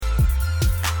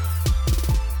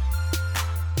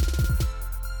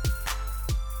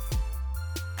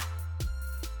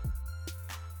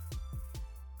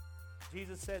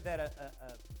said that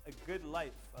a good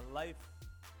life, a life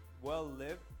well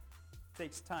lived,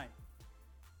 takes time.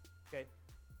 Okay?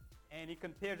 And he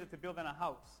compares it to building a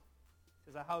house.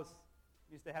 Because a house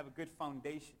needs to have a good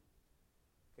foundation.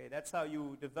 Okay, that's how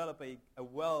you develop a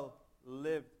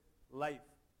well-lived life.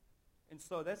 And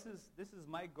so this is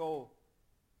my goal.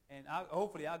 And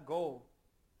hopefully our goal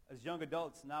as young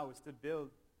adults now is to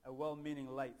build a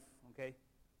well-meaning life. Okay?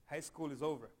 High school is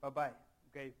over. Bye-bye.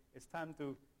 Okay? It's time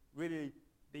to really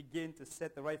begin to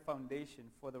set the right foundation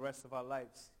for the rest of our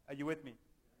lives. Are you with me?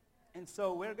 And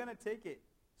so we're going to take it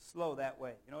slow that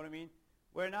way. You know what I mean?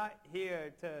 We're not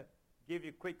here to give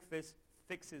you quick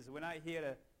fixes. We're not here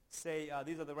to say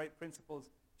these are the right principles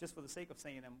just for the sake of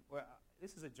saying them.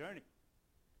 This is a journey.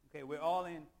 Okay, we're all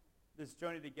in this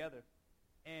journey together.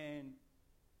 And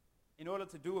in order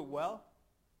to do it well,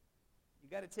 you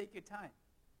got to take your time.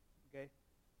 Okay?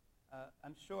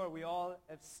 I'm sure we all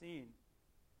have seen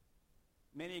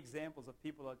many examples of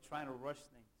people who are trying to rush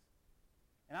things.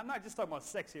 And I'm not just talking about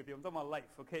sex here, people. I'm talking about life,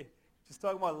 okay? Just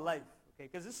talking about life, okay?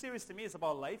 Because this series to me is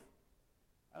about life.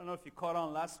 I don't know if you caught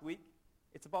on last week.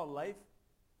 It's about life.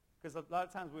 Because a lot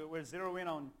of times we're zeroing in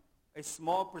on a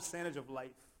small percentage of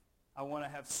life. I want to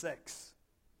have sex,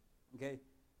 okay?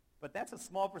 But that's a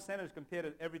small percentage compared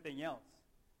to everything else,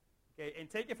 okay? And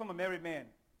take it from a married man.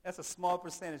 That's a small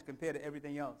percentage compared to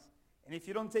everything else. And if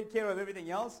you don't take care of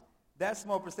everything else, that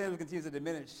small percentage continues to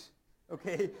diminish,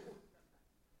 okay?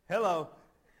 Hello.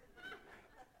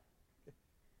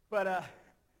 But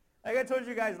like I told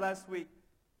you guys last week,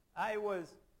 I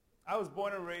was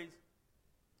born and raised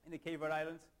in the Cape Verde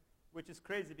Islands, which is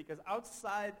crazy because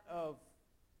outside of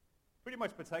pretty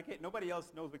much Pawtucket, nobody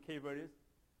else knows what Cape Verde is.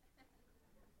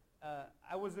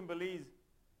 I was in Belize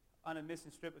on a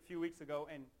mission trip a few weeks ago,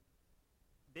 and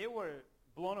they were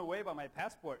blown away by my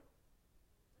passport.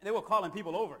 And they were calling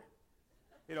people over.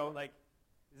 You know, like,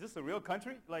 is this a real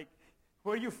country? Like,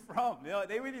 where are you from? You know,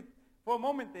 they really, for a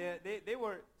moment there, they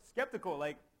were skeptical,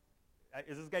 like,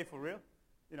 is this guy for real?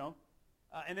 You know?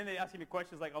 And then they asked me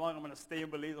questions like, how long I'm going to stay in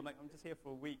Belize? I'm like, I'm just here for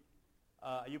a week.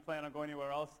 Are you planning on going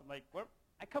anywhere else? I'm like,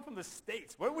 I come from the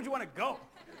States. Where would you want to go?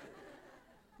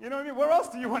 You know what I mean? Where else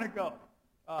do you want to go?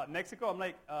 Mexico? I'm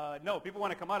like, no, people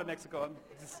want to come out of Mexico.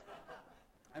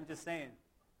 I'm just saying.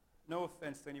 No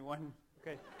offense to anyone.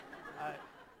 Okay.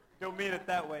 Don't mean it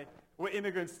that way. We're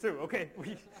immigrants too. Okay.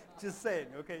 We just saying.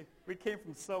 Okay. We came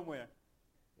from somewhere.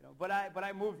 You know. But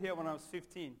I moved here when I was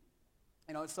 15.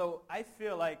 You know. So I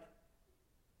feel like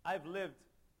I've lived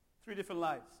 3 different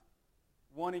lives.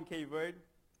 One in Cape Verde,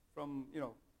 from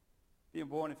being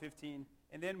born at 15,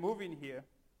 and then moving here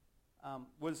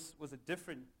was a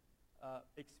different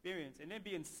experience. And then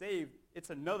being saved, it's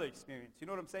another experience. You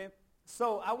know what I'm saying?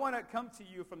 So I want to come to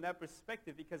you from that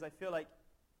perspective because I feel like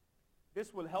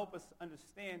this will help us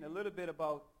understand a little bit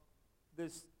about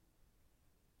this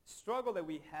struggle that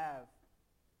we have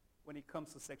when it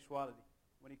comes to sexuality,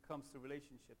 when it comes to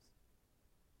relationships.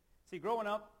 See, growing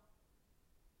up,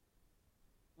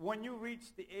 when you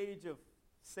reach the age of,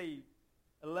 say,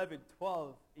 11,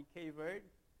 12 in Cape Verde,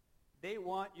 they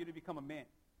want you to become a man.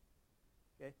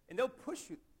 Okay? And they'll push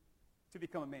you to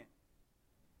become a man.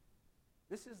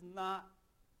 This is not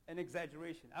an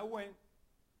exaggeration. I went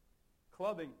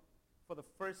clubbing for the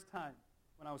first time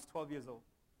when I was 12 years old.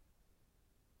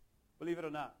 Believe it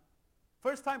or not.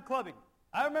 First time clubbing.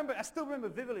 I still remember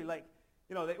vividly, like,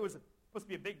 it was supposed to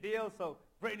be a big deal, so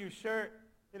brand new shirt,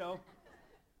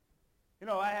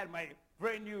 I had my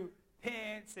brand new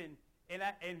pants and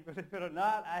believe it or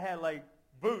not, I had like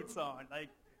boots on,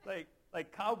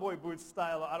 like cowboy boots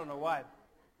style. I don't know why.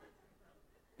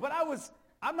 But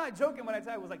I'm not joking when I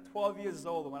tell you I was like 12 years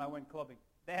old when I went clubbing.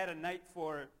 They had a night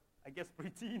for, I guess,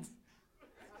 preteens,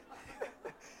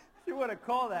 if you want to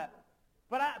call that.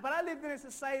 But I lived in a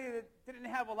society that didn't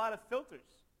have a lot of filters.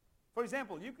 For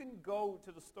example, you can go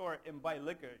to the store and buy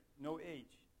liquor, no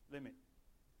age limit.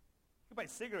 You can buy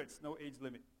cigarettes, no age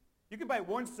limit. You can buy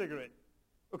 1 cigarette,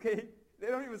 okay? They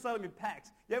don't even sell them in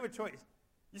packs. You have a choice.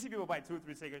 You see people buy 2 or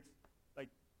 3 cigarettes,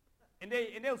 and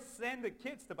they'll send the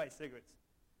kids to buy cigarettes.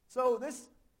 So this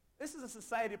is a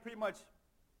society pretty much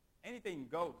anything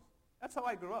goes. That's how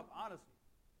I grew up, honestly.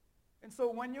 And so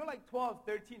when you're like 12,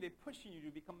 13, they're pushing you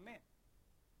to become a man.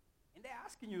 And they're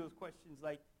asking you those questions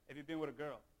like, have you been with a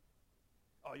girl?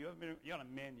 Oh, you're not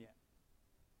a man yet.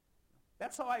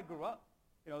 That's how I grew up.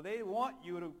 They want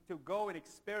you to go and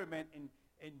experiment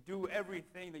and do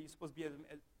everything that you're supposed to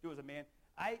do as a man.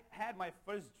 I had my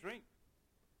first drink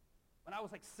when I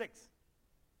was like 6.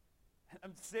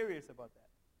 I'm serious about that.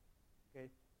 Okay?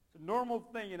 It's a normal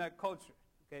thing in our culture.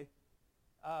 Okay?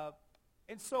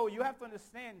 And so you have to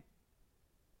understand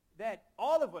that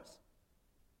all of us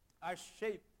are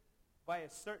shaped by a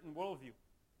certain worldview.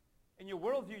 And your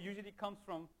worldview usually comes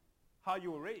from how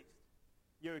you were raised,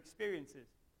 your experiences,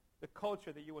 the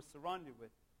culture that you were surrounded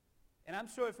with. And I'm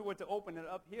sure if we were to open it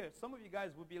up here, some of you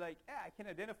guys would be like, yeah, I can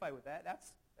identify with that.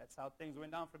 That's how things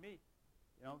went down for me.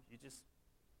 You just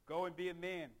go and be a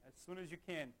man as soon as you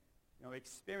can.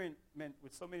 Experiment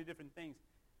with so many different things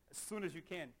as soon as you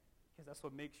can, because that's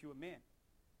what makes you a man.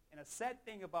 And a sad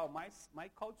thing about my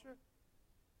culture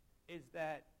is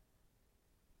that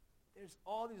there's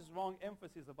all this wrong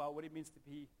emphasis about what it means to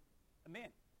be a man.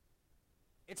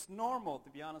 It's normal, to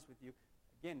be honest with you.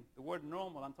 Again, the word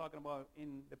normal, I'm talking about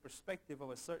in the perspective of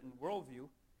a certain worldview.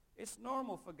 It's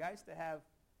normal for guys to have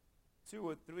 2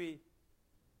 or 3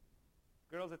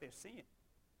 girls that they're seeing.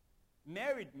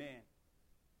 Married men.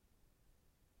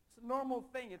 It's a normal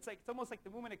thing. It's almost like the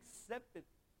woman accepted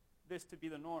this to be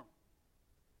the norm.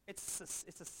 It's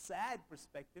a sad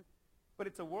perspective, but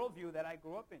it's a worldview that I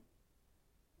grew up in.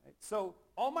 Right? So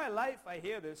all my life I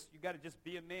hear this, you got to just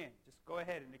be a man. Just go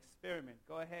ahead and experiment.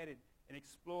 Go ahead and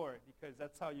explore, because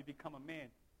that's how you become a man.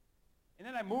 And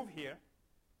then I move here,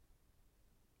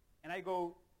 and I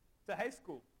go to high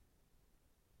school.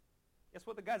 Guess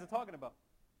what the guys are talking about?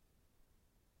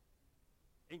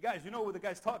 And guys, you know what the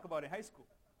guys talk about in high school.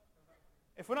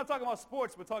 If we're not talking about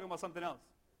sports, we're talking about something else.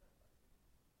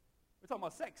 We're talking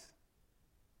about sex.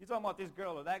 You're talking about this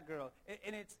girl or that girl.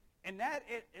 It's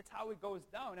how it goes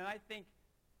down. And I think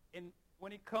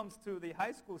when it comes to the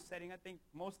high school setting, I think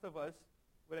most of us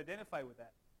would identify with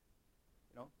that.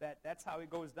 That's how it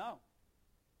goes down.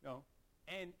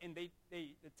 And the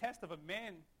test of a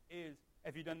man is,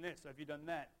 have you done this or have you done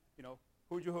that?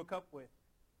 Who'd you hook up with?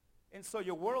 And so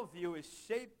your worldview is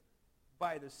shaped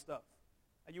by this stuff.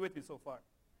 Are you with me so far?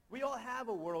 We all have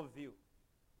a worldview.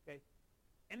 Okay?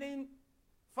 And then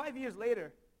 5 years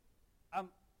later,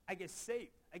 I get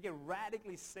saved. I get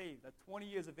radically saved at 20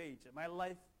 years of age. And my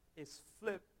life is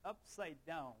flipped upside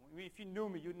down. I mean, if you knew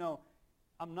me, you'd know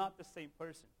I'm not the same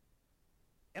person.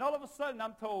 And all of a sudden,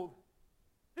 I'm told,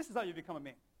 this is how you become a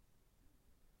man.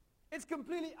 It's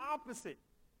completely opposite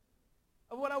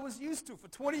of what I was used to. For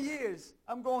 20 years,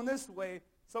 I'm going this way.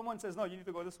 Someone says, no, you need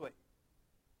to go this way.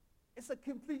 It's a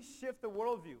complete shift of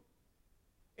worldview.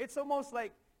 It's almost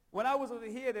like when I was over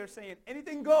here, they're saying,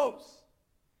 anything goes.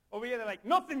 Over here, they're like,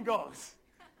 nothing goes.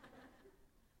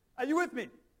 Are you with me?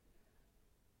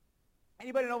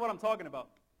 Anybody know what I'm talking about?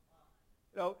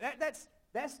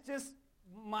 That's just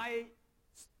my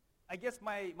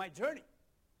journey.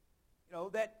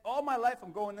 That all my life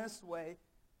I'm going this way.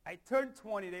 I turned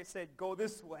 20, they said, go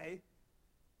this way.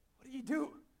 What do you do?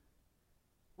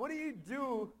 What do you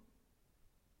do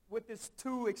with these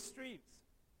 2 extremes?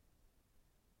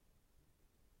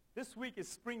 This week is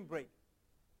spring break.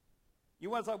 You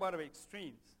want to talk about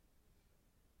extremes.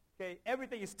 Okay,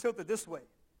 everything is tilted this way.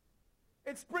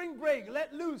 It's spring break.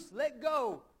 Let loose. Let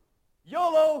go.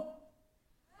 YOLO.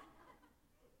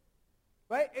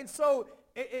 Right? And so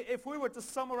if we were to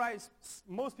summarize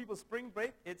most people's spring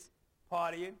break, it's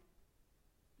partying,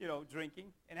 drinking,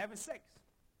 and having sex.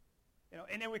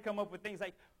 And then we come up with things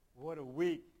like, what a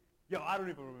week. Yo, I don't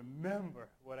even remember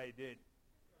what I did.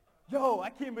 Yo, I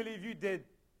can't believe you did,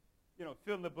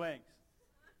 fill in the blanks.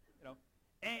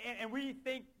 And we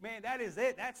think, man, that is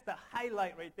it. That's the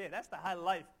highlight right there. That's the high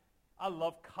life. I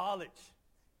love college.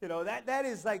 That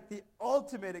is like the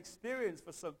ultimate experience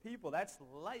for some people. That's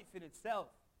life in itself.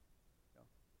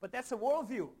 But that's a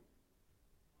worldview.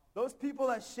 Those people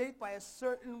are shaped by a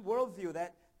certain worldview.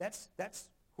 That's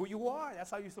who you are. That's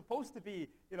how you're supposed to be.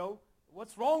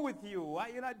 What's wrong with you? Why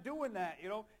you're not doing that?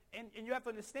 And you have to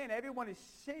understand, everyone is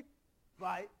shaped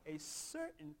by a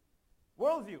certain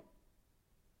worldview.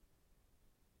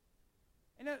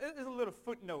 And there's a little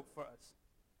footnote for us.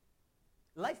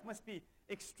 Life must be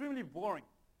extremely boring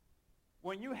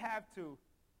when you have to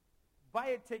buy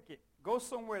a ticket, go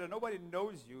somewhere that nobody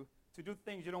knows you, to do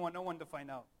things you don't want no one to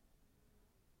find out.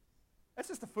 That's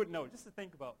just a footnote, just to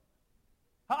think about.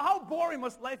 How boring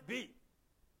must life be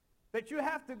that you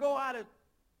have to go out of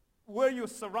where your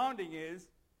surrounding is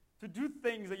to do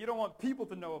things that you don't want people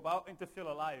to know about and to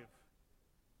feel alive.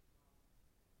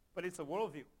 But it's a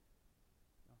worldview.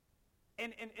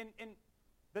 And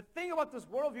the thing about this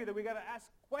worldview that we got to ask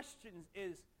questions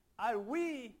is, are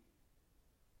we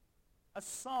a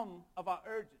sum of our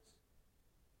urges?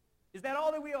 Is that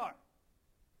all that we are?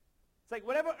 It's like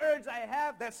whatever urge I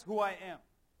have, that's who I am.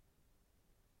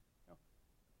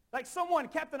 Like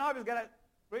Captain Obvious got to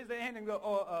raise their hand and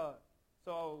go,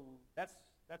 so that's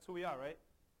who we are, right?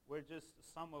 We're just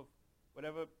a sum of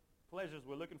whatever pleasures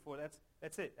we're looking for.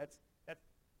 That's it.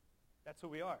 That's who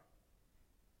we are.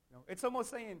 It's almost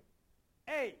saying,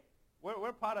 hey,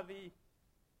 We're part of the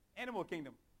animal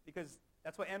kingdom because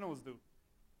that's what animals do.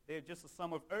 They're just a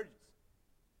sum of urges.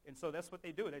 And so that's what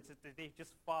they do. They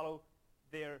just follow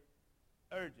their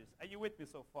urges. Are you with me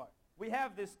so far? We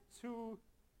have these two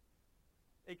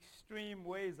extreme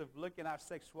ways of looking at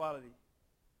sexuality.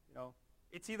 You know,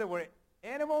 it's either we're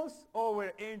animals or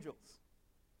we're angels.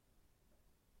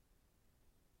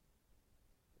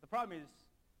 The problem is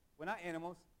we're not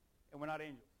animals and we're not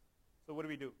angels. So what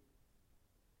do?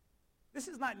 This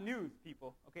is not new,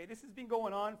 people. Okay, this has been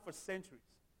going on for centuries.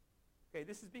 Okay,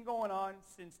 this has been going on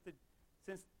since the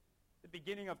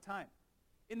beginning of time.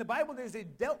 In the Bible, they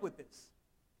dealt with this.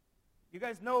 You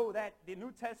guys know that the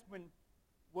New Testament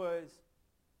was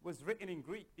written in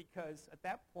Greek because at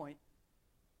that point,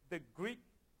 the Greek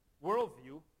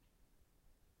worldview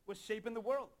was shaping the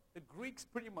world. The Greeks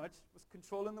pretty much was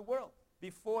controlling the world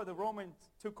before the Romans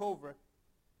took over.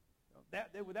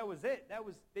 That was it.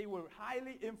 They were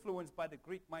highly influenced by the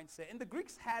Greek mindset. And the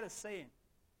Greeks had a saying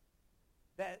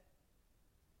that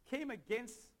came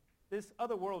against this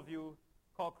other worldview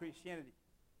called Christianity.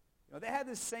 You know, they had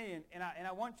this saying, and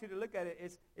I want you to look at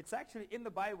it. It's actually in the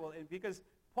Bible, and because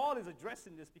Paul is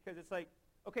addressing this, because it's like,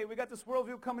 okay, we got this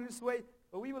worldview coming this way,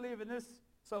 but we believe in this,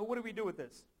 so what do we do with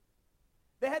this?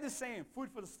 They had this saying, food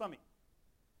for the stomach.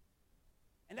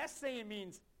 And that saying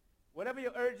means whatever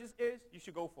your urges is, you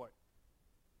should go for it.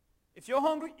 If you're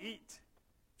hungry, eat.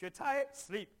 If you're tired,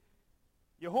 sleep.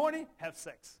 You're horny, have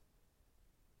sex.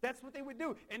 That's what they would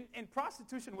do. And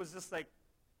prostitution was just like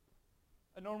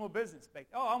a normal business. Like,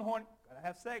 oh, I'm horny, gotta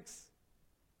have sex.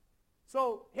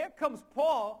 So here comes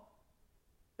Paul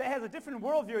that has a different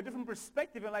worldview, a different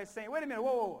perspective in life, saying, wait a minute,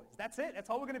 whoa. That's it? That's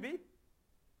all we're going to be?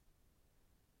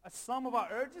 A sum of our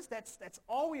urges? That's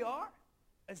all we are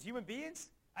as human beings?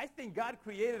 I think God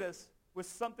created us with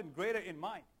something greater in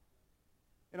mind.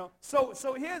 You know, so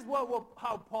here's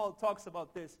how Paul talks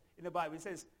about this in the Bible. He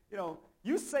says, you know,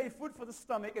 you say food for the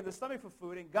stomach and the stomach for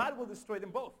food, and God will destroy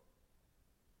them both.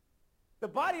 The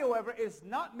body, however, is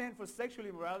not meant for sexual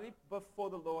immorality, but for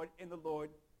the Lord, and the Lord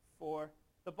for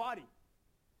the body.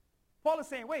 Paul is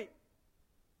saying, wait,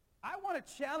 I want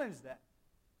to challenge that.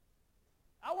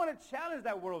 I want to challenge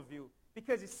that worldview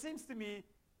because it seems to me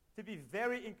to be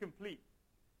very incomplete.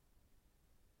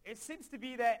 It seems to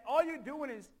be that all you're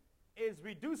doing is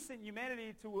reducing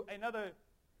humanity to another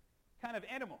kind of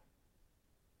animal.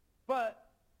 But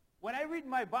when I read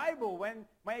my Bible, when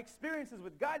my experiences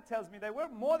with God tells me that we're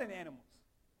more than animals.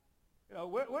 You know,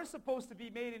 we're supposed to be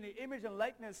made in the image and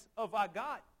likeness of our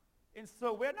God. And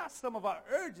so we're not some of our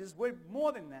urges, we're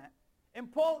more than that.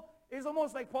 And Paul, is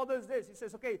almost like Paul does this. He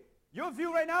says, okay, your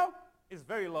view right now is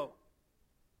very low.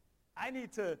 I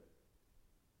need to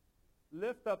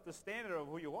lift up the standard of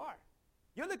who you are.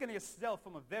 You're looking at yourself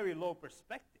from a very low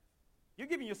perspective. You're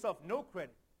giving yourself no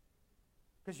credit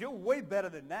because you're way better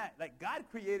than that. Like God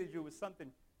created you with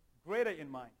something greater in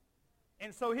mind.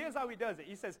 And so here's how he does it.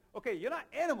 He says, okay, you're not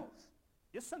animals.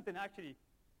 You're something actually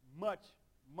much,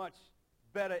 much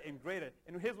better and greater.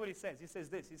 And here's what he says. He says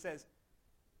this. He says,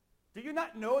 do you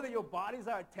not know that your bodies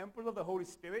are a temple of the Holy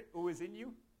Spirit who is in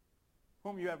you,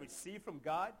 whom you have received from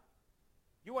God?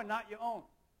 You are not your own.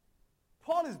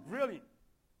 Paul is brilliant.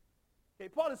 Okay,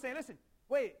 Paul is saying, listen,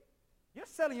 wait, you're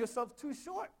selling yourself too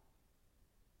short.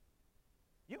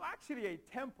 You're actually a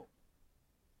temple.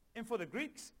 And for the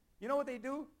Greeks, you know what they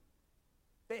do?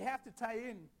 They have to tie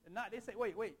in the knot. They say,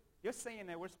 wait, you're saying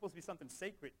that we're supposed to be something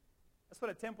sacred. That's what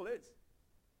a temple is.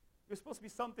 You're supposed to be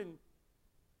something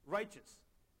righteous.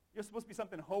 You're supposed to be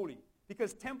something holy.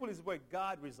 Because temple is where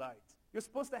God resides. You're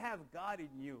supposed to have God in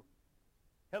you.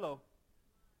 Hello.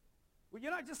 Well,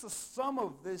 you're not just a sum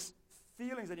of these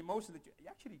feelings and emotions.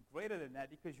 You're actually greater than that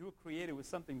because you were created with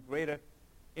something greater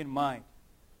in mind.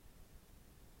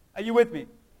 Are you with me?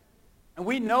 And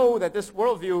we know that this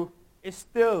worldview is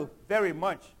still very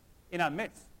much in our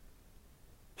midst.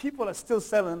 People are still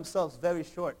selling themselves very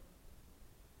short.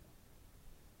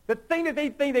 The thing that they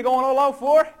think they're going all out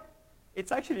for,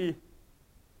 it's actually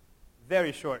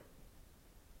very short.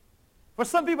 For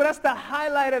some people, that's the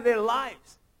highlight of their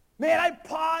lives. Man, I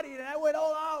partied and I went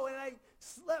all out and I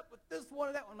slept with this one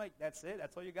and that one. I'm like, that's it?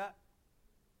 That's all you got?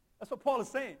 That's what Paul is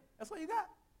saying. That's all you got?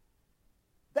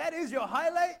 That is your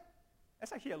highlight?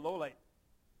 That's actually a low light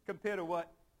compared to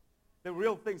what the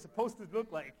real thing's supposed to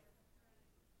look like.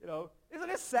 You know, isn't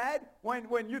it sad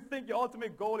when you think your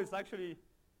ultimate goal is actually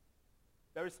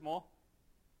very small,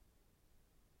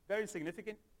 very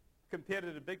significant compared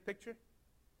to the big picture?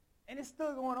 And it's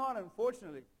still going on,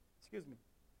 unfortunately. Excuse me.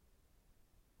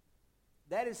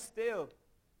 That is still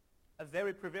a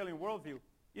very prevailing worldview.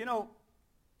 You know,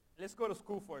 let's go to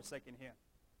school for a second here.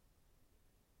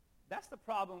 That's the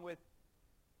problem with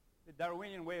the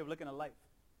Darwinian way of looking at life,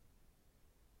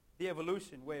 the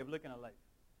evolution way of looking at life.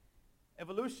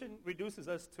 Evolution reduces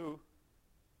us to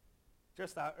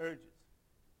just our urges.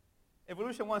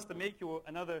 Evolution wants to make you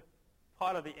another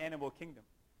part of the animal kingdom.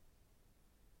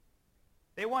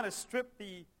 They want to strip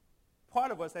the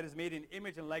part of us that is made in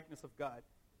image and likeness of God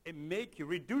and make you,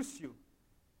 reduce you,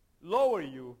 lower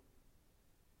you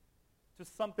to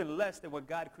something less than what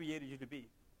God created you to be.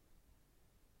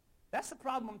 That's the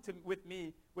problem with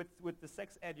me, with the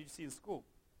sex ed you see in school.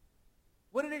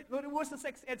 What's the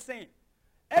sex ed saying?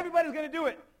 Everybody's going to do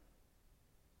it.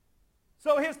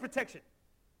 So here's protection.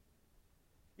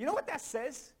 You know what that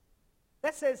says?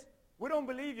 That says, we don't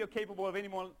believe you're capable of any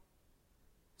more.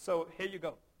 So here you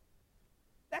go.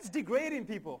 That's degrading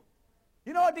people.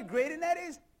 You know how degrading that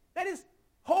is? That is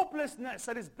hopelessness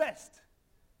at its best.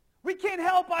 We can't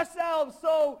help ourselves,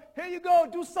 so here you go,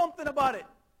 do something about it.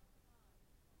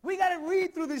 We got to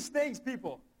read through these things,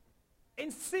 people,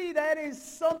 and see that is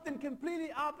something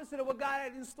completely opposite of what God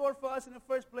had in store for us in the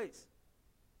first place.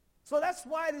 So that's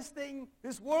why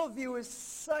this worldview is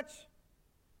such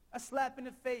a slap in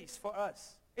the face for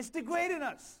us. It's degrading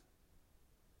us.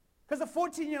 Because the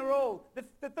 14-year-old,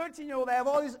 the 13-year-old, they have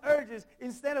all these urges.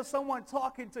 Instead of someone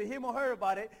talking to him or her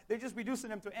about it, they're just reducing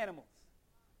them to animals.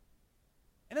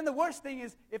 And then the worst thing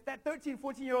is, if that 13,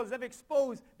 14-year-old is ever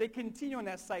exposed, they continue in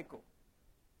that cycle.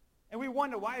 And we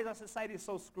wonder, why is our society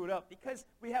so screwed up? Because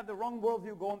we have the wrong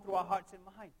worldview going through our hearts and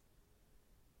minds.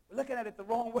 We're looking at it the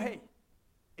wrong way.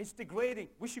 It's degrading.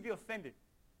 We should be offended.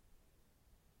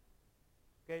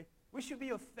 Okay? We should be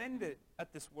offended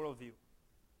at this worldview.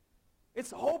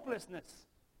 It's hopelessness.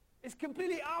 It's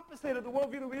completely opposite of the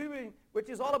worldview that we're living, which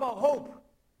is all about hope.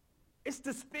 It's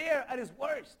despair at its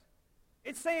worst.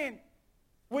 It's saying,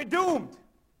 we're doomed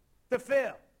to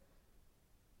fail.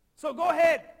 So go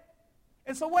ahead.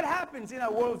 And so what happens in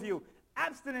our worldview?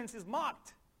 Abstinence is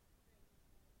mocked.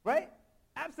 Right?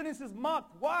 Abstinence is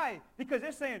mocked. Why? Because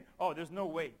they're saying, oh, there's no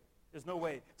way. There's no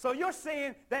way. So you're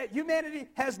saying that humanity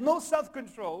has no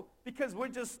self-control because we're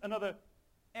just another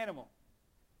animal.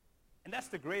 And that's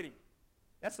degrading.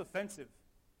 That's offensive.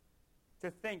 To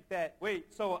think that,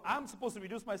 wait, so I'm supposed to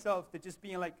reduce myself to just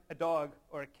being like a dog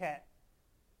or a cat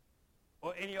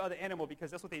or any other animal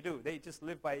because that's what they do. They just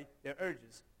live by their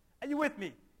urges. Are you with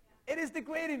me? It is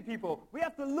degrading, people. We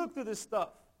have to look through this stuff.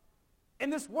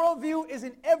 And this worldview is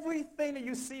in everything that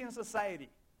you see in society.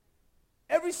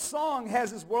 Every song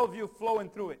has this worldview flowing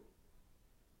through it.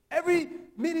 Every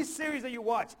mini-series that you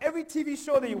watch, every TV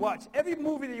show that you watch, every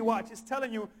movie that you watch is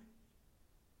telling you,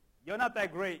 you're not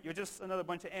that great. You're just another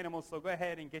bunch of animals, so go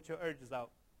ahead and get your urges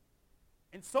out.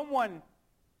 And someone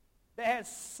that has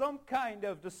some kind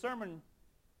of discernment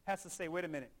has to say, wait a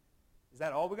minute, is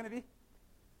that all we're going to be?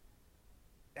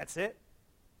 That's it?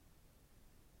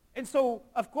 And so,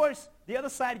 of course, the other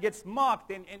side gets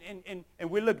mocked and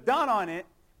we look down on it.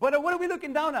 But what are we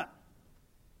looking down on?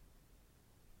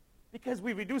 Because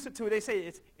we reduce it to, they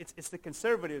say it's the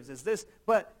conservatives, it's this.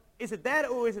 But is it that,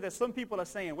 or is it that some people are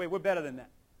saying, wait, we're better than that?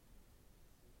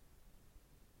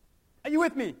 Are you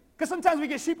with me? Because sometimes we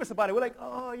get sheepish about it. We're like,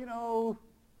 oh,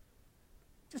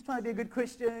 just trying to be a good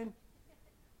Christian.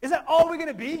 Is that all we're going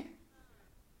to be?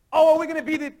 Oh, are we going to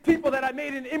be the people that I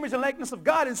made in the image and likeness of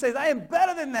God and says, I am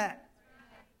better than that?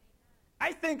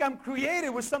 I think I'm created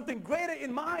with something greater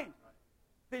in mind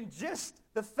than just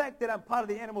the fact that I'm part of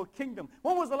the animal kingdom.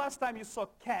 When was the last time you saw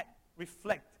a cat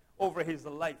reflect over his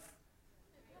life?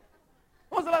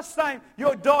 When was the last time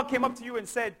your dog came up to you and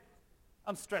said,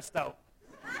 I'm stressed out?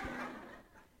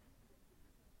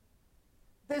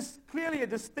 There's clearly a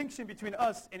distinction between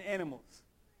us and animals.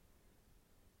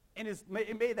 And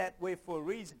it made that way for a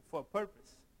reason, for a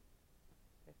purpose.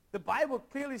 The Bible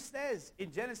clearly says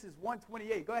in Genesis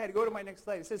 1:28, go ahead, go to my next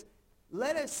slide. It says,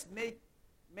 let us make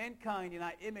mankind in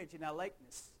our image, in our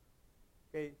likeness.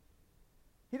 Okay?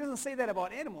 He doesn't say that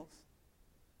about animals.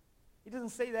 He doesn't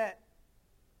say that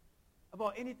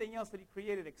about anything else that he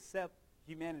created except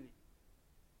humanity.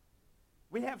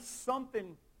 We have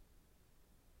something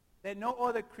that no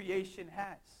other creation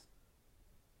has.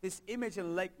 This image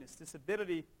and likeness, this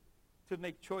ability to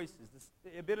make choices,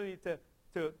 the ability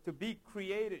to be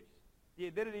created, the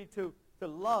ability to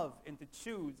love and to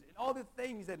choose, and all the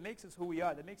things that makes us who we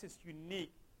are, that makes us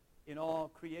unique in all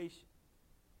creation.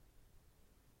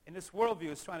 And this worldview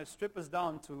is trying to strip us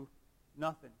down to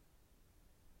nothing.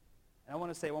 And I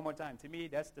want to say one more time, to me,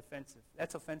 that's defensive.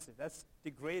 That's offensive. That's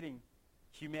degrading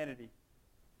humanity.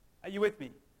 Are you with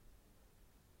me?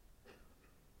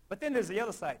 But then there's the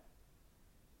other side.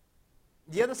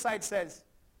 The other side says,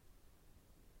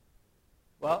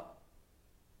 well,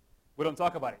 we don't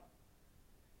talk about it.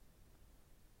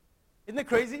 Isn't it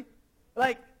crazy?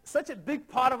 like such a big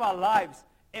part of our lives,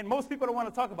 and most people don't want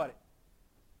to talk about it.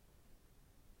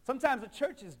 Sometimes the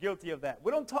church is guilty of that.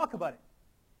 We don't talk about it.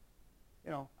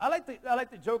 I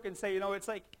like to joke and say, it's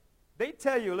like they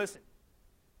tell you, listen,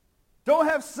 don't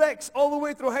have sex all the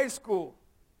way through high school.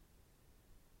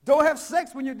 Don't have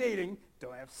sex when you're dating.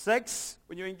 Don't have sex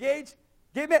when you're engaged.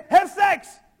 Have sex.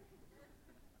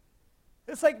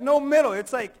 It's like no middle.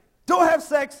 It's like, don't have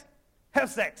sex, have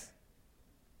sex.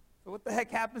 So what the heck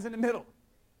happens in the middle?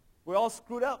 We're all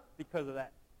screwed up because of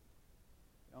that.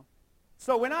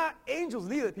 So we're not angels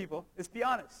neither, people. Let's be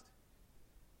honest.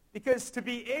 Because to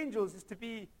be angels is to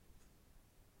be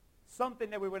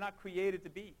something that we were not created to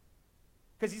be.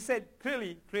 Because he said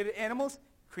clearly, created animals,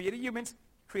 created humans,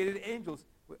 created angels.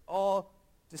 We're all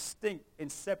distinct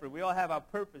and separate. We all have our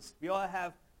purpose. We all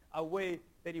have a way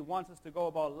that he wants us to go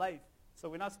about life. So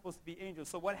we're not supposed to be angels.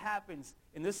 So what happens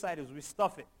in this side is we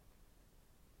stuff it.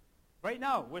 Right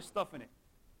now, we're stuffing it.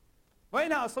 Right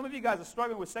now, some of you guys are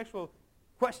struggling with sexual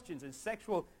questions and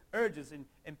sexual urges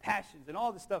and passions and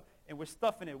all this stuff, and we're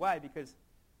stuffing it. Why? Because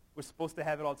we're supposed to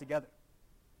have it all together.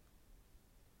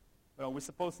 We're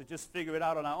supposed to just figure it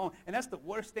out on our own. And that's the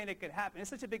worst thing that could happen. It's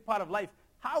such a big part of life.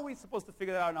 How are we supposed to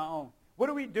figure it out on our own? What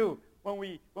do we do when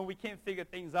we can't figure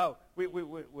things out? We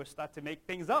start to make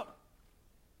things up.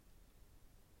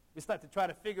 We start to try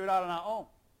to figure it out on our own.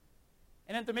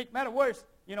 And then to make matter worse,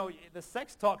 the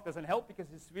sex talk doesn't help because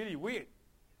it's really weird.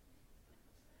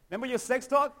 Remember your sex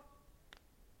talk?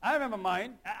 I remember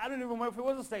mine. I don't even remember if it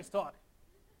was a sex talk.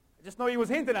 I just know he was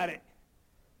hinting at it.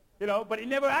 But he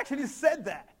never actually said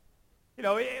that.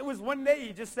 It was one day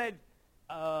he just said,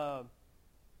 I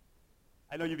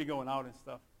know you be going out and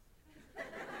stuff.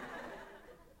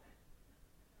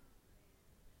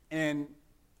 And,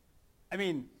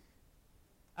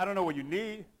 I don't know what you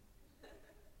need,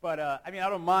 but, I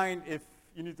don't mind if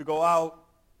you need to go out.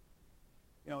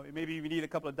 Maybe you need a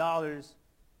couple of dollars.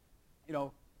 I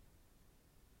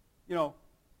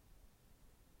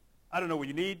don't know what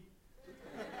you need.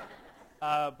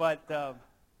 But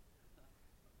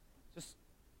just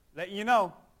letting you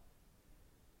know,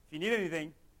 if you need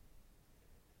anything,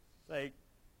 it's like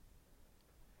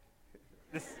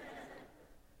this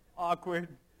awkward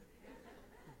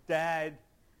dad.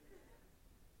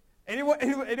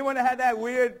 Anyone that had that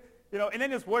weird, and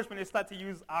then it's worse when they start to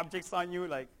use objects on you,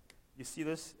 like, you see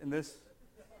this and this,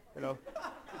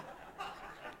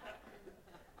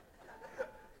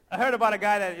 I heard about a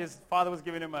guy that his father was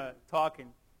giving him a talk, and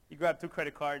he grabbed 2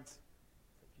 credit cards.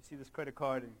 You see this credit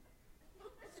card and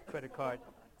this credit card.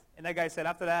 And that guy said,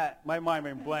 after that, my mind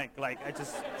went blank. Like, I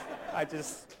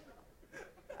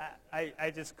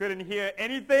just couldn't hear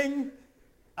anything.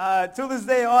 Till this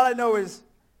day, all I know is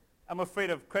I'm afraid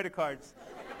of credit cards.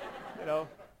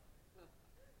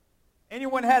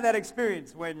 Anyone had that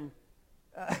experience when,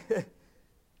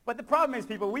 but the problem is,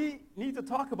 people, we need to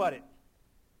talk about it.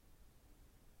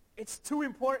 It's too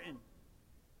important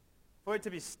for it to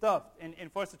be stuffed and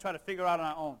for us to try to figure out on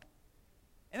our own.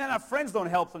 And then our friends don't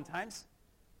help sometimes.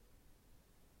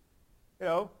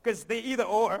 Because they either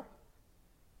or.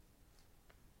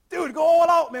 Dude, go all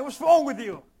out, man. What's wrong with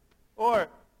you? Or,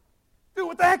 dude,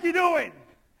 what the heck are you doing?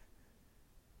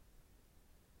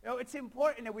 It's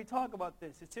important that we talk about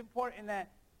this. It's important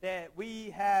that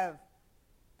we have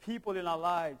people in our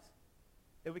lives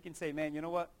that we can say, man, you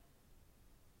know what?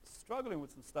 Struggling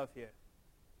with some stuff here.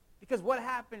 Because what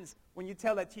happens when you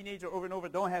tell that teenager over and over,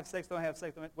 don't have sex, don't have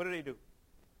sex, what do?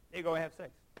 They go and have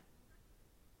sex.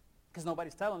 Because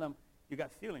nobody's telling them, you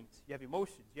got feelings, you have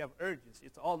emotions, you have urges.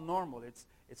 It's all normal.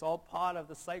 It's all part of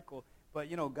the cycle. But,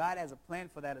 God has a plan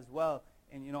for that as well.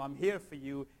 And, I'm here for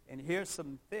you, and here's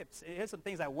some tips. Here's some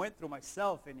things I went through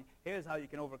myself, and here's how you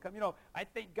can overcome. I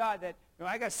thank God that,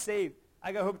 I got saved.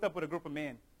 I got hooked up with a group of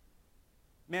men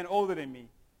older than me.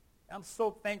 I'm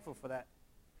so thankful for that.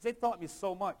 They taught me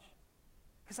so much.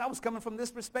 Because I was coming from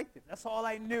this perspective. That's all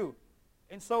I knew.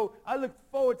 And so I looked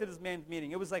forward to this men's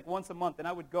meeting. It was like once a month, and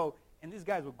I would go, and these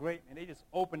guys were great, and they just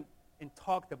opened and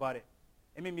talked about it.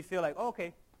 It made me feel like,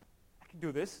 okay, I can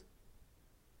do this.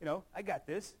 I got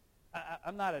this.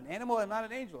 I'm not an animal. I'm not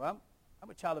an angel. I'm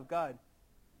a child of God.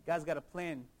 God's got a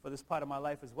plan for this part of my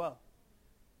life as well.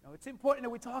 It's important that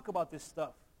we talk about this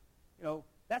stuff.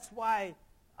 That's why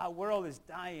our world is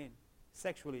dying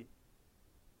sexually.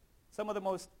 Some of the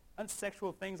most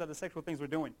unsexual things are the sexual things we're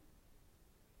doing.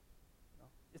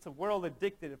 It's a world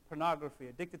addicted to pornography,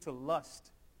 addicted to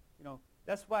lust.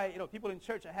 That's why people in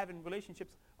church are having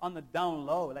relationships on the down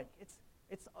low. Like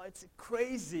it's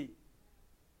crazy.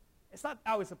 It's not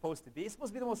how it's supposed to be. It's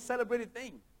supposed to be the most celebrated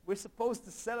thing. We're supposed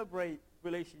to celebrate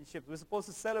relationships. We're supposed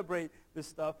to celebrate this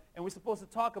stuff, and we're supposed to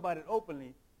talk about it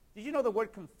openly. Did you know the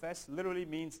word confess literally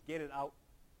means get it out?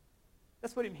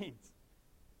 That's what it means.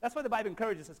 That's why the Bible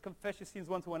encourages us, confess your sins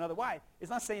one to another. Why?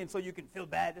 It's not saying so you can feel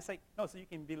bad. It's like, no, so you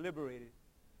can be liberated.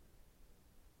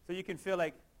 So you can feel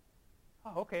like,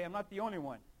 oh, okay, I'm not the only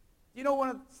one. You know, one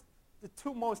of the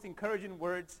two most encouraging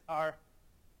words are,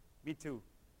 me too.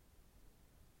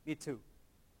 Me too.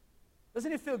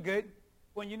 Doesn't it feel good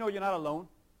when you know you're not alone?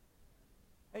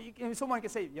 And someone can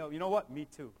say, yo, you know what? Me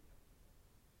too.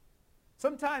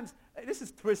 Sometimes, this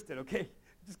is twisted, okay?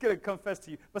 Just going to confess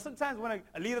to you. But sometimes when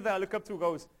a leader that I look up to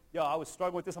goes, yo, I was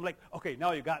struggling with this, I'm like, okay,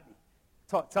 now you got me.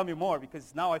 Tell me more,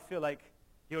 because now I feel like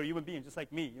you're a human being just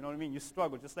like me. You know what I mean? You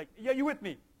struggle just like, yeah, you with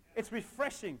me. It's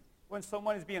refreshing when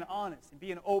someone is being honest and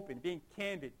being open, being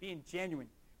candid, being genuine.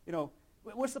 You know,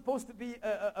 we're supposed to be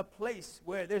a place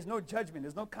where there's no judgment,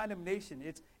 there's no condemnation.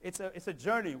 It's a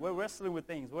journey. We're wrestling with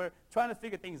things. We're trying to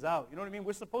figure things out. You know what I mean?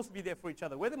 We're supposed to be there for each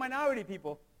other. We're the minority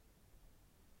people.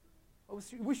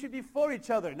 We should be for each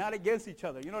other, not against each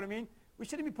other. You know what I mean? We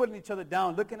shouldn't be putting each other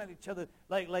down, looking at each other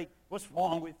like what's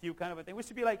wrong with you kind of a thing. We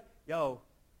should be like, yo,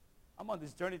 I'm on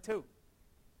this journey too.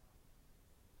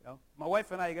 You know, my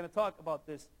wife and I are going to talk about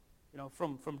this, you know,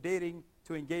 from dating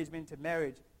to engagement to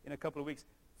marriage in a couple of weeks.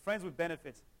 Friends with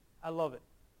benefits. I love it.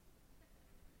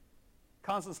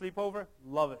 Constant sleepover.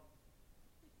 Love it.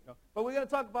 You know, but we're going to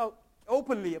talk about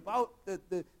openly about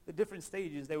the different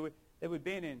stages that we've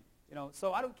been in. You know,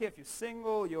 so I don't care if you're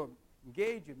single, you're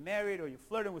engaged, you're married, or you're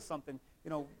flirting with something. You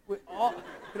know, we all,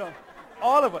 you know,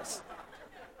 all of us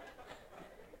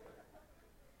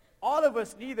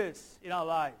need this in our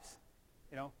lives.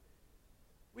 You know,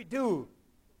 we do.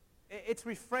 It's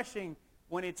refreshing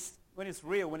when it's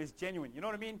real, when it's genuine. You know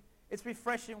what I mean? It's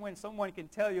refreshing when someone can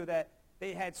tell you that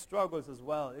they had struggles as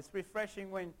well. It's refreshing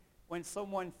when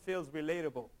someone feels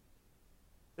relatable.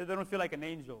 They don't feel like an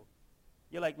angel.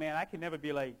 You're like, man, I can never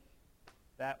be like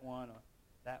that one or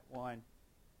that one.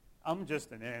 I'm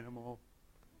just an animal.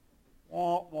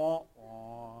 Wah, wah,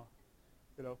 wah.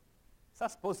 You know, it's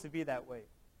not supposed to be that way.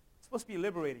 It's supposed to be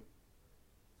liberating.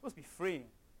 It's supposed to be freeing.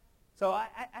 So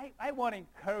I want to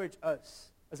encourage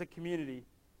us as a community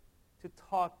to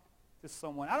talk to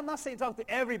someone. I'm not saying talk to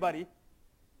everybody.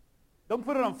 Don't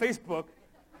put it on Facebook,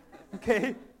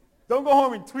 okay? Don't go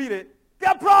home and tweet it.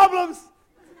 Got problems.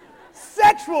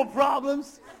 Sexual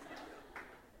problems.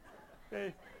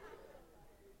 Okay.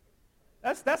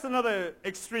 That's another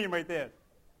extreme right there.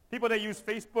 People that use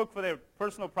Facebook for their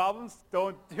personal problems,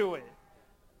 don't do it.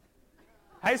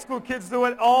 High school kids do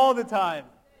it all the time.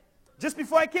 Just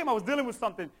before I came, I was dealing with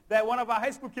something that one of our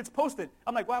high school kids posted.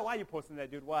 I'm like, why are you posting that,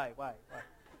 dude? Why?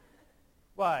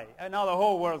 And now the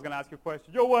whole world's going to ask you a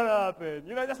question. Yo, what happened?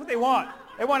 You know, that's what they want.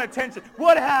 They want attention.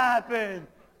 What happened?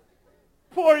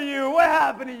 Poor you. What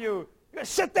happened to you? You got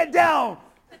to shut that down.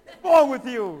 What's wrong with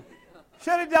you?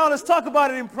 Shut it down. Let's talk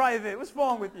about it in private. What's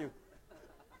wrong with you?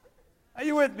 Are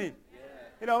you with me? Yeah.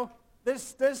 You know,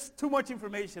 there's too much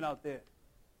information out there.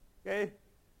 Okay?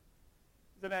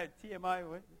 Isn't that TMI?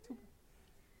 What?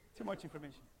 Too much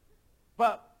information.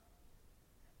 But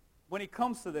when it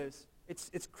comes to this,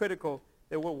 it's critical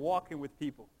that we're walking with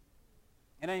people.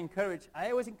 And I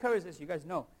always encourage this, you guys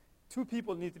know, 2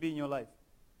 people need to be in your life.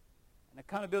 An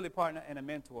accountability partner and a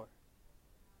mentor.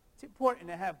 It's important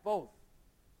to have both.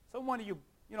 Someone you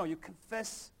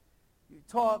confess, you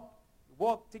talk, you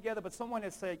walk together, but someone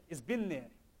that's like, has been there,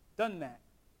 done that.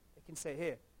 They can say,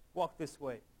 here, walk this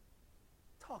way.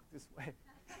 Talk this way.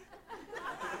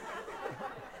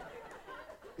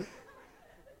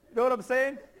 You know what I'm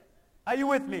saying? Are you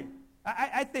with me?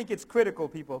 I think it's critical,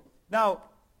 people. Now,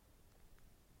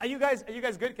 are you guys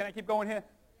good? Can I keep going here?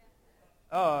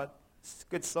 Oh, it's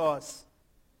good sauce.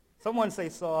 Someone say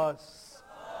sauce.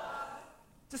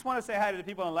 Just want to say hi to the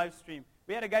people on live stream.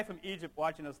 We had a guy from Egypt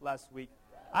watching us last week.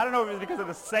 I don't know if it was because of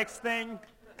the sex thing,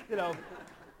 you know.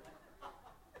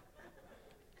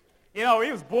 You know,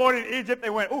 he was born in Egypt. They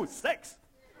went, ooh, sex.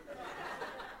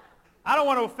 I don't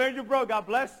want to offend you, bro. God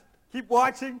bless. Keep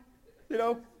watching, you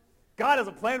know. God has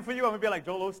a plan for you. I'm going to be like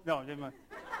Joel Osteen. No, never mind.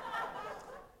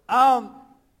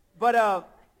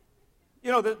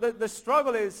 You know, the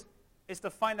struggle is to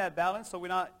find that balance so we're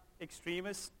not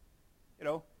extremists, you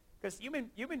know. Because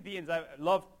human beings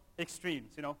love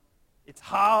extremes, you know. It's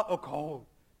hot or cold,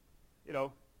 you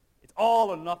know. It's all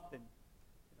or nothing.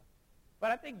 You know?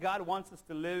 But I think God wants us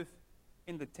to live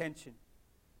in the tension.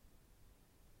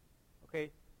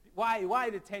 Okay? Why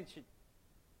the tension?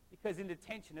 Because in the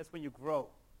tension, that's when you grow.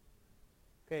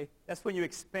 Okay? That's when you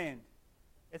expand.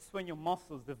 That's when your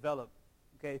muscles develop.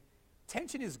 Okay?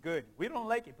 Tension is good. We don't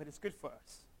like it, but it's good for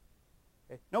us.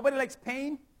 Okay? Nobody likes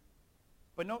pain,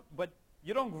 but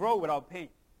you don't grow without pain.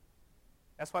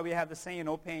 That's why we have the saying,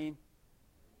 no pain,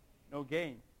 no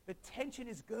gain. The tension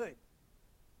is good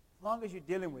as long as you're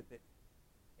dealing with it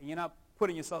and you're not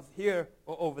putting yourself here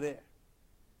or over there.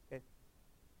 Okay?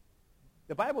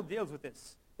 The Bible deals with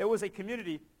this. There was a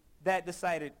community that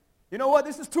decided, you know what,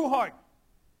 this is too hard.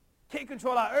 Can't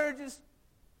control our urges.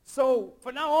 So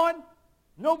from now on,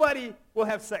 nobody will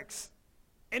have sex.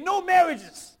 And no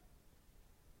marriages.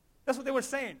 That's what they were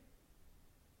saying.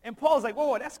 And Paul's like,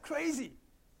 whoa, that's crazy.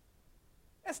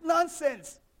 That's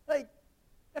nonsense. Like,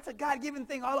 that's a God-given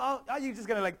thing. Are you just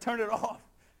going to, like, turn it off?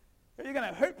 You're going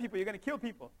to hurt people. You're going to kill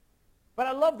people. But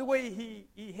I love the way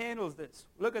he handles this.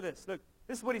 Look at this. Look,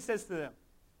 this is what he says to them.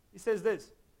 He says this.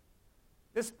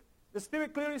 The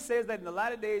Spirit clearly says that in the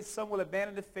latter days, some will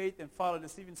abandon the faith and follow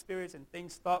deceiving spirits and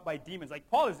things taught by demons. Like,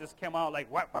 Paul has just come out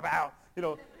like, wow. You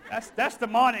know, that's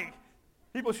demonic.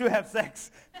 People should have sex.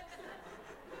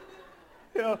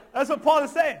 You know, that's what Paul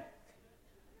is saying.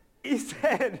 He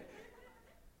said,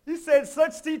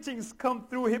 such teachings come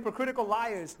through hypocritical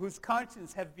liars whose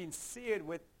conscience have been seared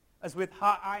as with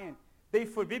hot iron. They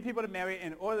forbid people to marry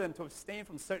and order them to abstain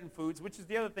from certain foods, which is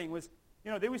the other thing was, you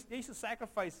know, they used to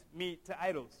sacrifice meat to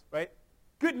idols, right?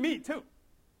 Good meat, too.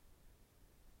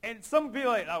 And some people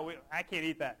are like, oh, I can't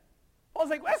eat that. Paul's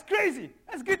like, well, that's crazy.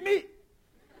 That's good meat.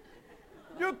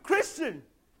 You're a Christian.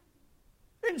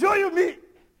 Enjoy your meat.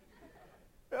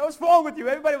 What's wrong with you?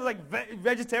 Everybody was like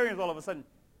vegetarians all of a sudden.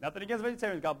 Nothing against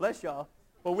vegetarians. God bless y'all.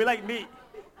 But we like meat.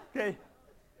 Okay?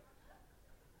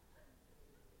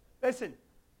 Listen,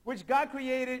 which God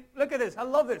created. Look at this. I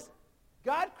love this.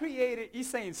 God created, he's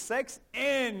saying sex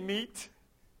and meat.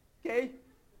 Okay?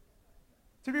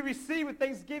 To be received with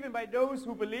thanksgiving by those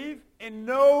who believe and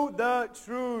know the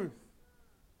truth.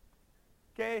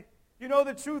 Okay? You know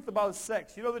the truth about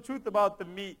sex. You know the truth about the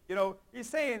meat. You know, he's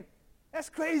saying, that's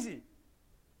crazy.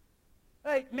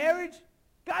 Like, marriage,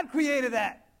 God created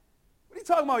that. What are you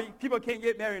talking about? People can't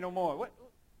get married no more. What?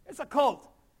 It's a cult.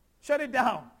 Shut it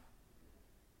down.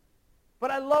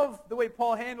 But I love the way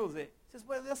Paul handles it. He says,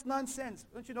 well, that's nonsense.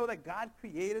 Don't you know that God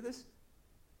created this?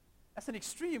 That's an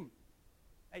extreme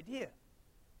idea.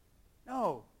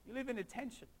 No, you live in a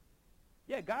tension.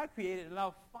 Yeah, God created it.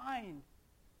 Now find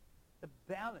the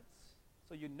balance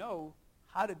so you know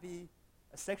how to be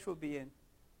a sexual being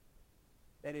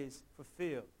that is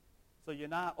fulfilled. So you're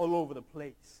not all over the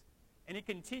place. And he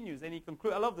continues and he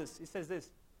concludes. I love this. He says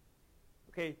this.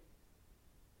 Okay.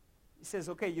 He says,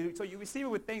 okay, so you receive it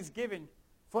with thanksgiving.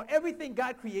 For everything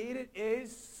God created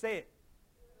is, say it,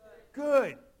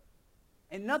 good.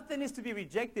 And nothing is to be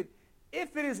rejected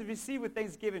if it is received with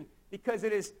thanksgiving, because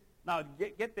it is, now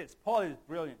get this, Paul is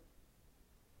brilliant.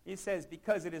 He says,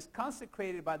 because it is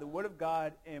consecrated by the word of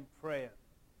God and prayer.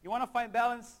 You want to find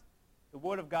balance? The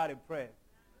word of God and prayer.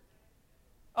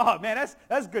 Oh, man,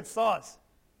 that's good sauce.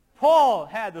 Paul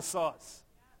had the sauce.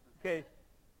 Okay?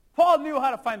 Paul knew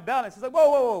how to find balance. He's like,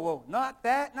 whoa. Not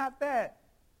that.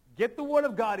 Get the word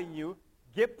of God in you.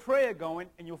 Get prayer going,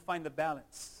 and you'll find the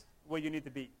balance where you need to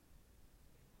be.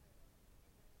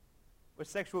 We're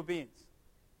sexual beings.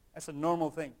 That's a normal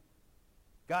thing.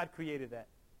 God created that.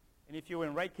 And if you're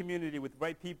in right community with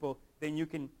right people, then you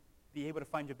can be able to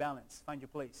find your balance, find your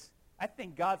place. I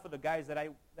thank God for the guys that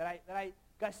I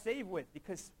got saved with,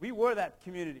 because we were that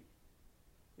community.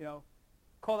 You know,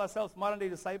 called ourselves modern-day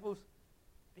disciples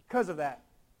because of that.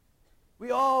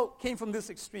 We all came from this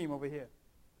extreme over here.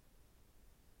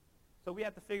 So we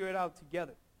have to figure it out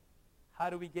together.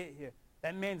 How do we get here?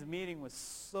 That men's meeting was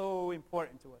so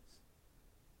important to us.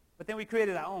 But then we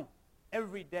created our own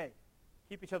every day.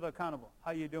 Keep each other accountable.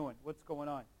 How you doing? What's going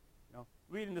on? You know,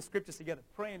 reading the scriptures together,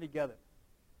 praying together.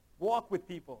 Walk with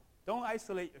people. Don't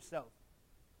isolate yourself.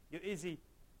 You're easy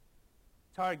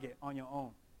target on your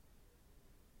own.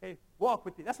 Hey, walk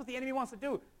with you. That's what the enemy wants to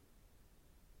do.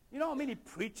 You know how many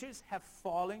preachers have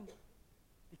fallen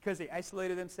because they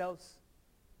isolated themselves?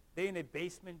 They're in their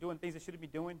basement doing things they shouldn't be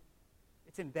doing.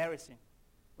 It's embarrassing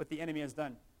what the enemy has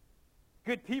done.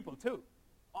 Good people, too.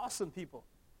 Awesome people.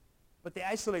 But they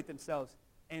isolate themselves,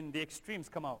 and the extremes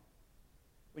come out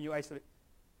when you isolate.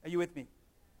 Are you with me?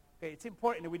 Okay, it's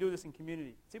important that we do this in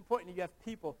community. It's important that you have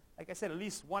people, like I said, at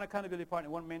least one accountability partner,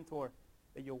 one mentor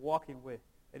that you're walking with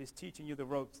that is teaching you the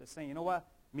ropes, that's saying, you know what?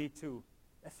 Me too.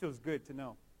 That feels good to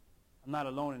know. I'm not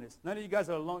alone in this. None of you guys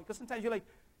are alone. Because sometimes you're like,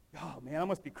 oh, man, I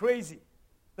must be crazy.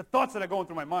 The thoughts that are going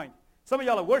through my mind. Some of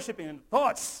y'all are worshiping and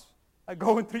thoughts are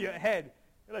going through your head.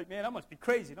 You're like, man, I must be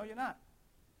crazy. No, you're not.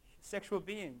 Sexual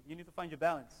being, you need to find your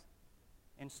balance.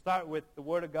 And start with the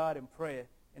word of God and prayer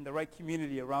in the right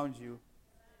community around you,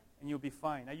 and you'll be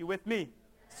fine. Are you with me?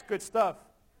 It's good stuff.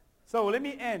 So let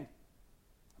me end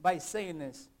by saying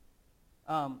this.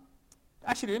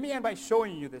 Actually, let me end by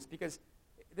showing you this, because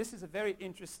this is a very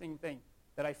interesting thing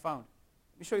that I found.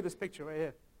 Let me show you this picture right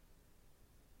here.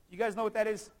 You guys know what that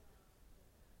is?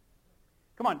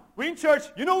 Come on, we're in church.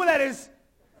 You know what that is?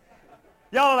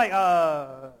 Y'all are like,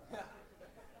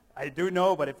 I do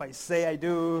know, but if I say I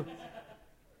do.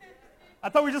 I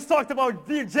thought we just talked about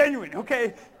being genuine,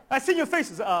 okay? I see your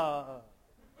faces. Not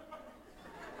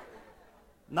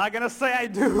going to say I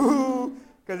do,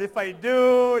 because if I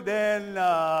do, then,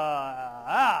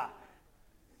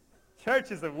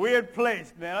 church is a weird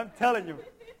place, man. I'm telling you.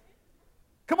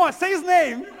 Come on, say his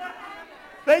name.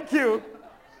 Thank you.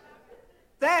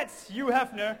 That's Hugh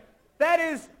Hefner. That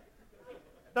is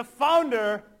the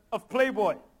founder of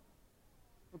Playboy.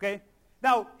 Okay?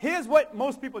 Now, here's what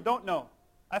most people don't know.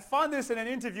 I found this in an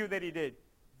interview that he did.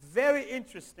 Very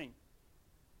interesting.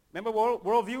 Remember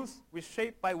worldviews? We're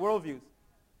shaped by worldviews.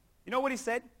 You know what he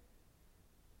said? He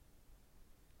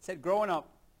said, growing up,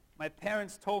 my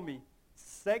parents told me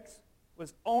sex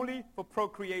was only for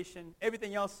procreation.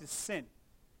 Everything else is sin.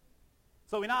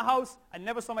 So in our house, I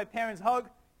never saw my parents hug,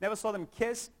 never saw them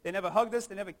kiss. They never hugged us.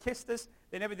 They never kissed us.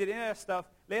 They never did any of that stuff.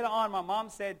 Later on, my mom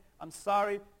said, I'm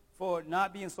sorry for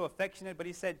not being so affectionate. But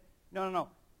he said, no.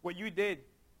 What you did,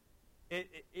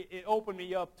 it opened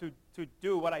me up to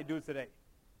do what I do today.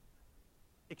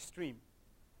 Extreme.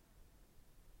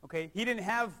 Okay? He didn't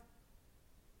have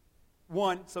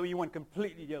one, so he went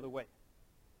completely the other way.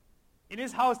 In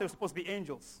his house, there were supposed to be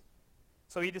angels.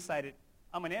 So he decided,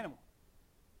 I'm an animal.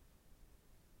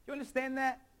 You understand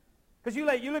that? Because you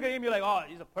look at him, you're like, oh,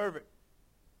 he's a pervert.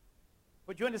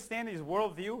 But you understand his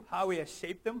worldview, how he has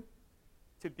shaped him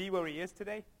to be where he is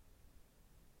today?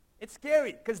 It's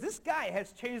scary, because this guy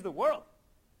has changed the world.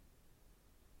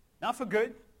 Not for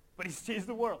good, but he's changed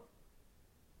the world.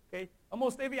 Okay?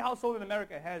 Almost every household in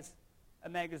America has a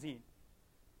magazine.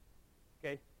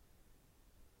 Okay?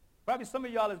 Probably some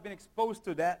of y'all has been exposed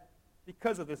to that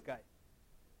because of this guy.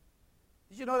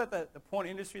 Did you know that the porn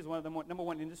industry is one of the number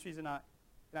one industries in our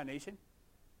nation?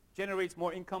 Generates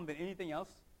more income than anything else?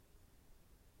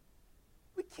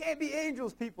 We can't be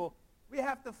angels, people. We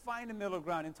have to find a middle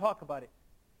ground and talk about it.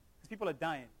 Because people are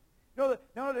dying. You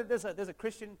know that there's a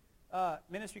Christian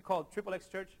ministry called X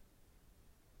Church?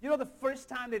 You know the first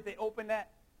time that they opened that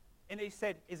and they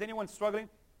said, is anyone struggling?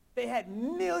 They had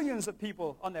millions of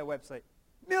people on their website.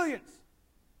 Millions.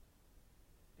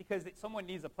 Because someone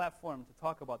needs a platform to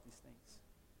talk about these things.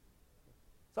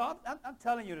 So I'm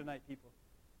telling you tonight, people,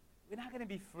 we're not going to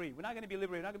be free. We're not going to be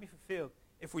liberated. We're not going to be fulfilled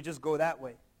if we just go that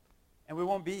way. And we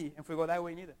won't be if we go that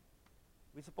way neither.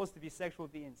 We're supposed to be sexual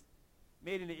beings,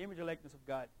 made in the image and likeness of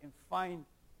God, and find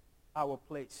our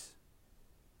place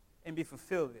and be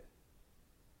fulfilled there.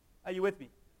 Are you with me?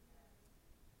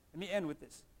 Let me end with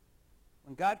this.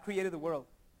 When God created the world,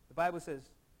 the Bible says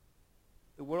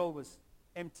the world was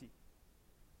empty,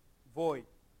 void.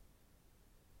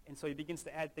 And so he begins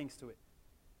to add things to it.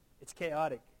 It's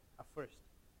chaotic at first.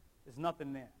 There's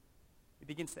nothing there. He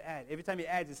begins to add. Every time he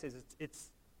adds, he says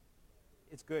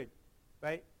it's good,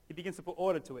 right? He begins to put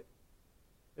order to it.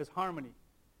 There's harmony,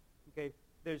 okay?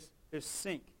 There's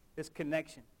sync. There's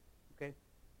connection, okay?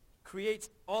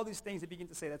 Creates all these things that begin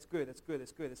to say, that's good, that's good,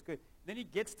 that's good, that's good. Then he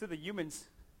gets to the humans.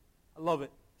 I love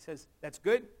it. He says, that's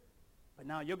good, but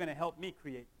now you're going to help me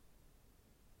create.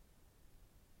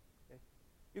 Okay?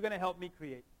 You're going to help me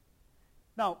create.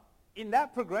 Now, in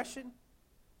that progression,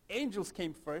 angels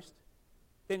came first.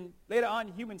 Then later on,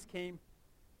 humans came.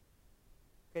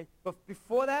 Okay? But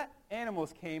before that,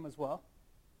 animals came as well.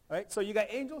 All right? So you got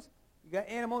angels, you got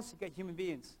animals, you got human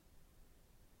beings.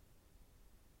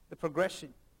 The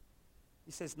progression.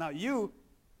 He says, now you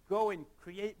go and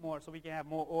create more so we can have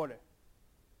more order.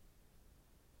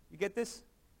 You get this?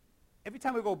 Every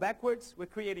time we go backwards, we're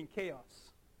creating chaos.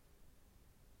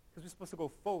 Because we're supposed to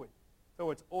go forward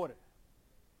towards order.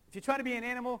 If you're trying to be an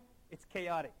animal, it's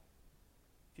chaotic.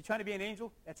 If you're trying to be an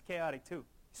angel, that's chaotic too. You're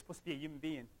supposed to be a human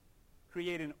being,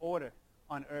 creating order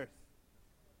on earth.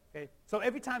 Okay? So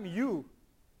every time you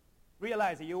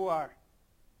realize that you are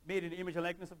made in the image and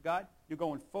likeness of God, you're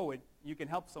going forward. You can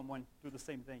help someone do the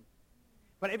same thing.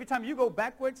 But every time you go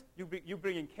backwards, you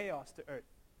bring in chaos to earth.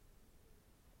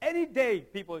 Any day,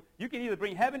 people, you can either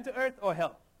bring heaven to earth or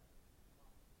hell.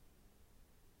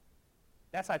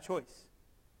 That's our choice.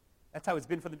 That's how it's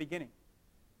been from the beginning.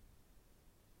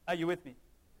 Are you with me?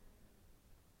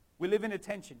 We live in a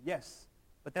tension, yes,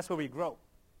 but that's where we grow.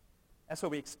 That's where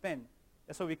we expand.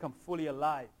 That's where we become fully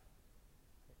alive.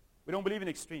 We don't believe in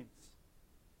extremes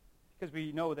because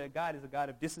we know that God is a God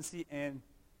of decency and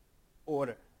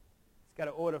order. He's got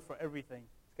an order for everything.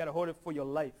 He's got an order for your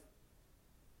life.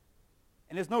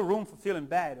 And there's no room for feeling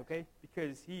bad, okay,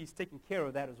 because he's taking care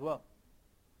of that as well.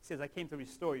 He says, I came to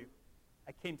restore you.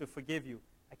 I came to forgive you.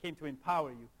 I came to empower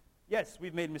you. Yes,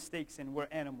 we've made mistakes and we're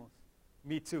animals.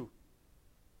 Me too.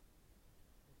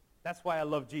 That's why I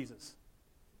love Jesus.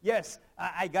 Yes,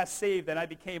 I got saved and I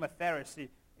became a Pharisee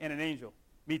and an angel.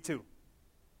 Me too.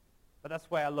 But that's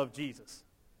why I love Jesus.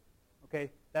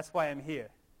 Okay? That's why I'm here.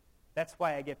 That's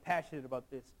why I get passionate about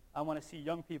this. I want to see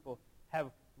young people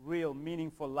have real,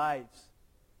 meaningful lives,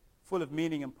 full of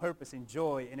meaning and purpose and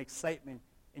joy and excitement.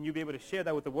 And you'll be able to share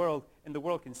that with the world, and the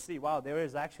world can see, wow, there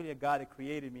is actually a God that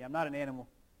created me. I'm not an animal.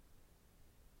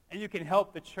 And you can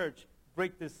help the church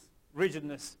break this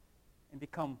rigidness and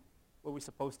become what we're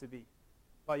supposed to be.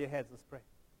 Bow your heads, let's pray.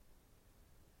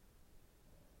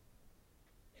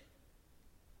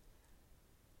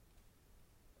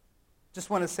 Just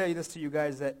want to say this to you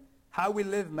guys, that how we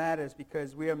live matters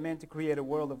because we are meant to create a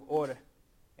world of order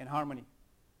and harmony.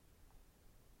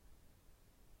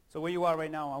 So where you are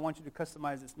right now, I want you to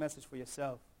customize this message for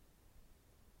yourself.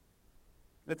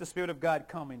 Let the Spirit of God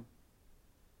come in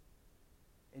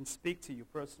and speak to you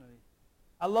personally.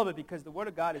 I love it because the Word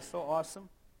of God is so awesome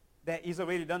that He's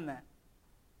already done that.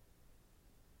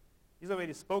 He's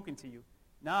already spoken to you.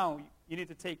 Now you need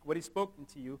to take what He's spoken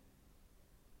to you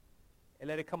and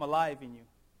let it come alive in you.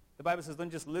 The Bible says don't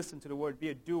just listen to the Word, be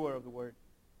a doer of the Word.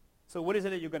 So what is it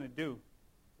that you're going to do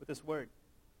with this Word?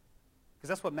 Because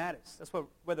that's what matters. That's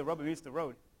where the rubber meets the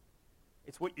road.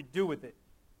 It's what you do with it.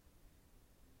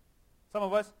 Some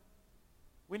of us,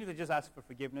 we need to just ask for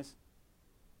forgiveness.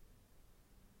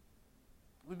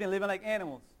 We've been living like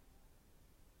animals.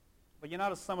 But you're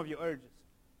not a sum of your urges.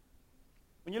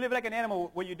 When you live like an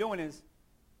animal, what you're doing is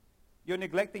you're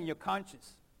neglecting your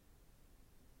conscience.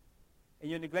 And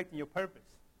you're neglecting your purpose.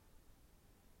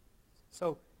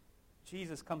 So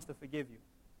Jesus comes to forgive you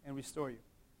and restore you.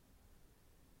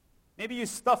 Maybe you're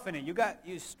stuffing it.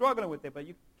 You're struggling with it, but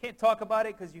you can't talk about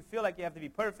it because you feel like you have to be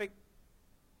perfect.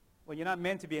 Well, you're not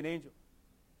meant to be an angel.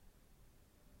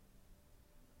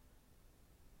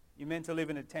 You're meant to live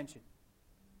in attention.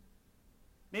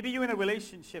 Maybe you're in a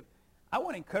relationship. I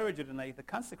want to encourage you tonight to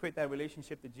consecrate that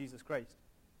relationship to Jesus Christ.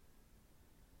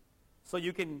 So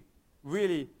you can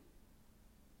really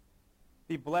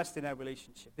be blessed in that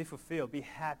relationship. Be fulfilled. Be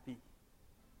happy.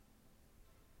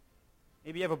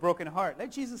 Maybe you have a broken heart.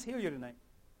 Let Jesus heal you tonight.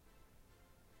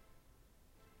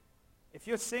 If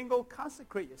you're single,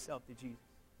 consecrate yourself to Jesus.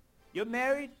 You're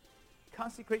married,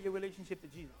 consecrate your relationship to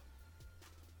Jesus.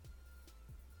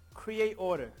 Create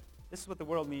order. This is what the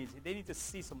world needs. They need to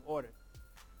see some order.